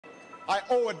I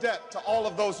owe a debt to all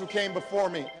of those who came before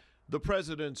me. The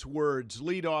president's words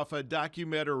lead off a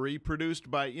documentary produced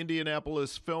by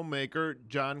Indianapolis filmmaker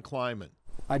John Kleiman.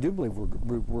 I do believe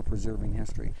we're preserving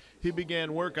history. He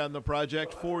began work on the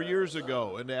project 4 years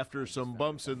ago, and after some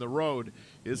bumps in the road,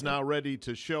 is now ready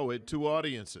to show it to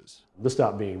audiences. This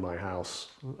stopped being my house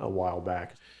a while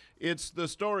back. It's the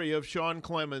story of Sean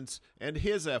Clements and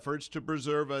his efforts to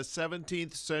preserve a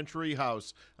 17th century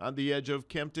house on the edge of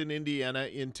Kempton, Indiana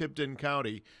in Tipton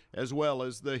County, as well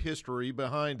as the history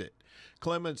behind it.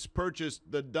 Clements purchased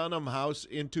the Dunham House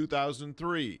in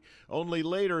 2003. Only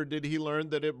later did he learn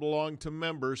that it belonged to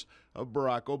members of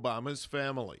Barack Obama's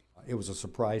family. It was a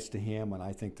surprise to him, and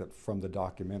I think that from the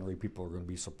documentary, people are going to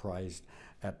be surprised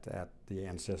at the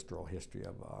ancestral history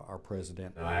of our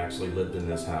president. I actually lived in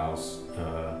this house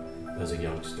as a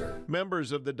youngster.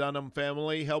 Members of the Dunham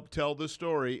family helped tell the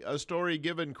story, a story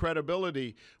given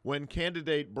credibility when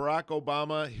candidate Barack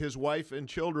Obama, his wife, and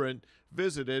children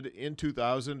visited in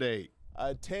 2008.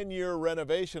 A 10-year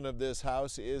renovation of this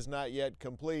house is not yet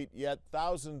complete, yet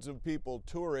thousands of people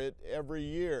tour it every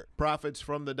year. Profits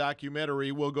from the documentary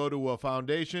will go to a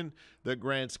foundation that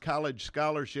grants college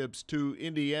scholarships to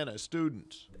Indiana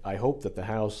students. I hope that the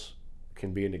house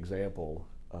can be an example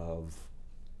of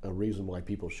a reason why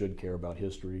people should care about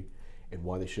history and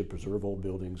why they should preserve old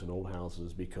buildings and old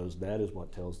houses, because that is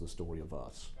what tells the story of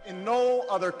us. In no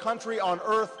other country on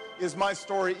earth is my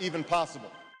story even possible.